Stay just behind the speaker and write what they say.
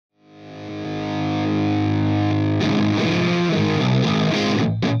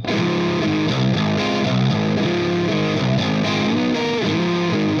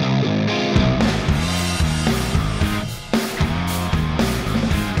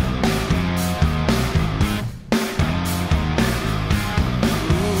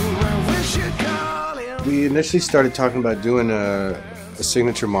initially started talking about doing a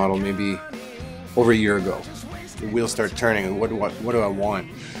signature model maybe over a year ago. The wheels start turning, and what do I want?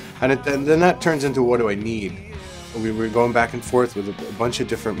 And then that turns into what do I need? We were going back and forth with a bunch of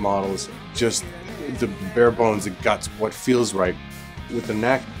different models, just the bare bones, the guts, what feels right. With the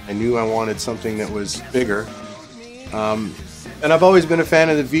neck, I knew I wanted something that was bigger. And I've always been a fan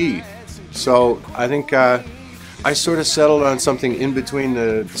of the V. So I think I sort of settled on something in between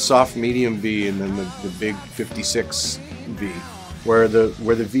the soft medium V and then the big 56 V, where the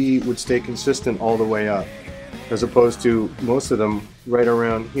V would stay consistent all the way up, as opposed to most of them right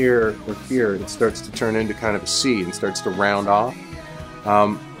around here or here, it starts to turn into kind of a C and starts to round off.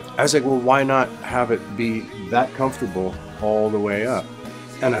 I was like, well, why not have it be that comfortable all the way up?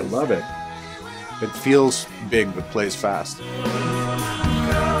 And I love it. It feels big but plays fast.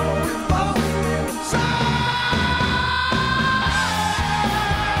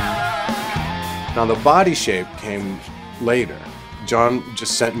 Now the body shape came later. John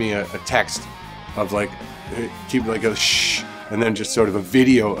just sent me a text of like, keep like a shh, and then just sort of a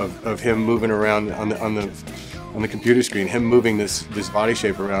video of him moving around on the computer screen, him moving this body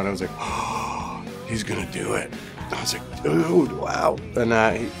shape around. I was like, oh, he's gonna do it. I was like, dude, wow. And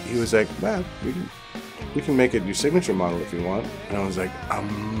he was like, well, we can make it your signature model if you want. And I was like,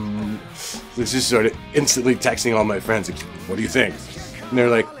 this is sort of instantly texting all my friends, like, what do you think? And they're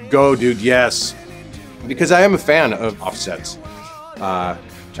like, go, dude, yes. Because I am a fan of offsets.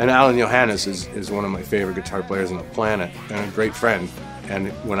 And Alan Johannes is one of my favorite guitar players on the planet and a great friend.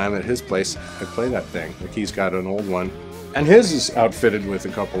 And when I'm at his place, I play that thing. Like, he's got an old one. And his is outfitted with a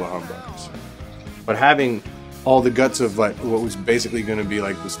couple of humbuckers. But having all the guts of like what was basically going to be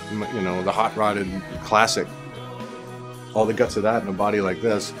like this, you know, the hot rodded classic, all the guts of that in a body like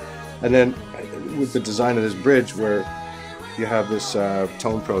this. And then with the design of this bridge where you have this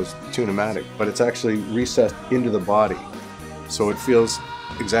TonePros Tune-O-Matic, but it's actually recessed into the body. So it feels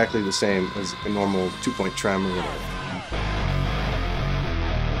exactly the same as a normal 2-point trem or whatever.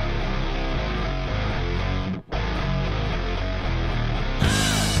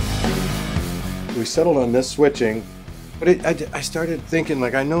 We settled on this switching, but I started thinking,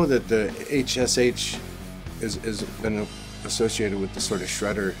 like, I know that the HSH has been associated with the sort of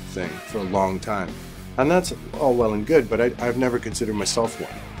shredder thing for a long time. And that's all well and good, but I've never considered myself one.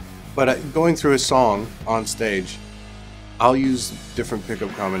 But going through a song on stage, I'll use different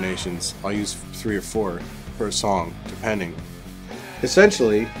pickup combinations. I'll use 3 or 4 per song, depending.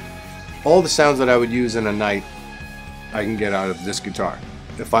 Essentially, all the sounds that I would use in a night, I can get out of this guitar.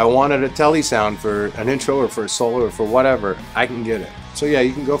 If I wanted a telly sound for an intro or for a solo or for whatever, I can get it. So yeah,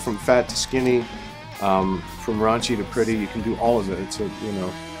 you can go from fat to skinny, from raunchy to pretty. You can do all of it. It's a, you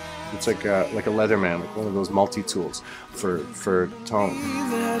know, it's like a Leatherman, like one of those multi-tools for tone.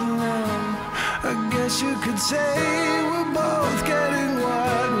 I guess you could say we're both getting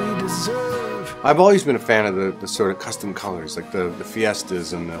what we deserve. I've always been a fan of the sort of custom colors, like the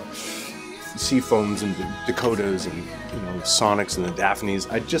Fiestas and the Seafoams and the Dakotas and, you know, the Sonics and the Daphnes.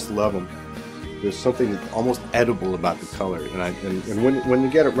 I just love them. There's something almost edible about the color, and when you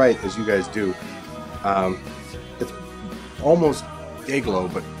get it right, as you guys do, it's almost day glow,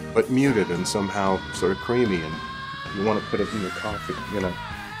 but muted and somehow sort of creamy, and you want to put it in your coffee, you know.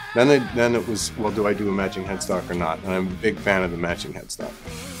 Then it was, well, do I do a matching headstock or not? And I'm a big fan of the matching headstock.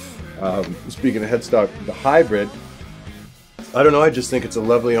 Speaking of headstock, the hybrid, I don't know, I just think it's a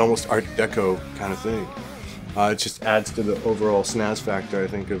lovely, almost Art Deco kind of thing. It just adds to the overall snazz factor, I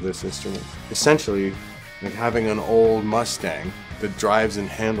think, of this instrument. Essentially, like having an old Mustang that drives and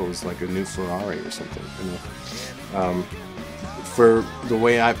handles like a new Ferrari or something, you know. For the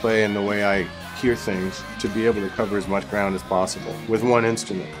way I play and the way I hear things, to be able to cover as much ground as possible with one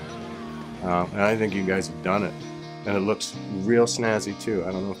instrument. And I think you guys have done it. And it looks real snazzy too.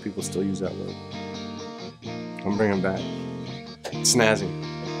 I don't know if people still use that word. I'm bringing it back. Snazzy.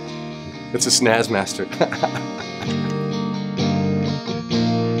 It's a snaz master.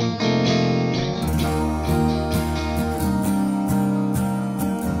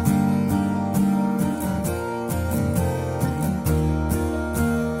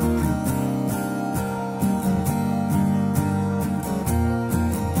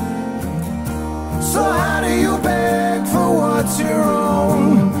 So how do you beg for what's your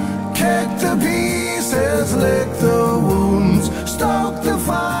own? Kick the pieces, lick the wounds, stoke the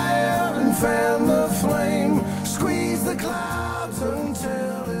fire and fan the flame, squeeze the clouds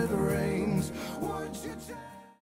until